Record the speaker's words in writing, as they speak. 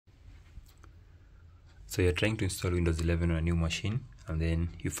So you're trying to install Windows 11 on a new machine, and then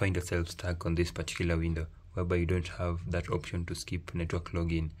you find yourself stuck on this particular window whereby you don't have that option to skip network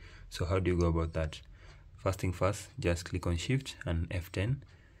login. So how do you go about that? First thing first, just click on Shift and F10.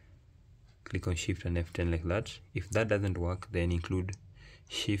 Click on Shift and F10 like that. If that doesn't work, then include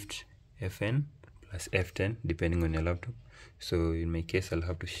Shift Fn plus F10 depending on your laptop. So in my case, I'll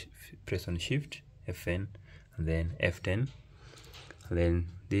have to press on Shift Fn and then F10, and then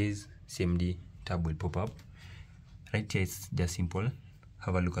this CMD tab will pop up. Right here it's just simple.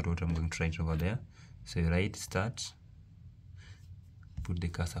 Have a look at what I'm going to write over there. So you write start, put the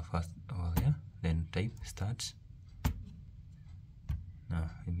cursor first over there, then type start.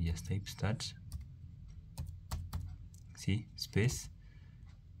 Now let me just type start, see, space,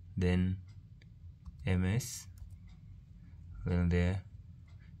 then ms, then there,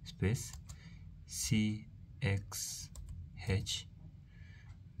 space, /cxh,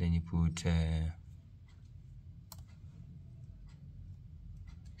 then you put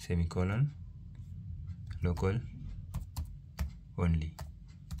semicolon, local only.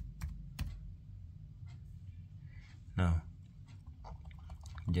 Now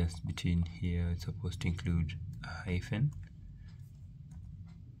just between here it's supposed to include a hyphen.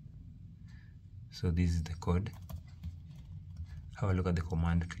 So this is the code. Have a look at the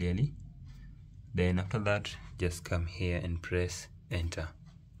command clearly. Then after that, just come here and press enter.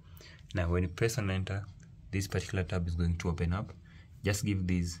 Now when you press on enter, this particular tab is going to open up. Just give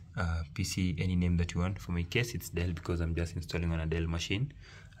this PC any name that you want. For my case, it's Dell because I'm just installing on a Dell machine.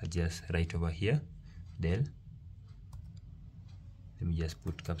 I just write over here, Dell. Let me just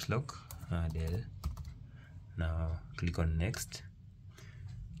put caps lock, Dell. Now click on next.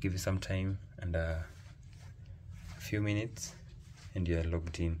 Give it some time and a few minutes, and you are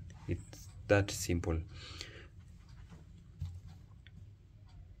logged in. It's that simple.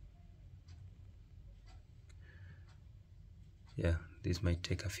 Yeah, this might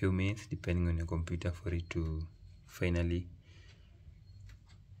take a few minutes depending on your computer for it to finally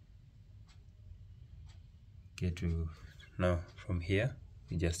get to. Now from here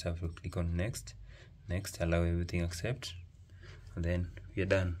you just have to click on next, allow everything, accept, and then we are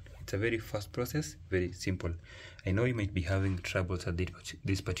done. It's a very fast process, very simple. I know you might be having troubles at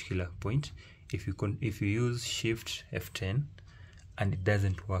this particular point. If you use Shift F10 and it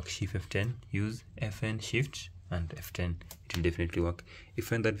doesn't work, Shift F10, use Fn Shift and F10. It will definitely work. If you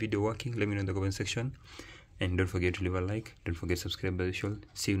find that video working, let me know in the comment section, and don't forget to leave a like, don't forget to subscribe as usual.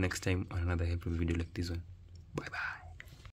 See you next time on another helpful video like this one. Bye bye.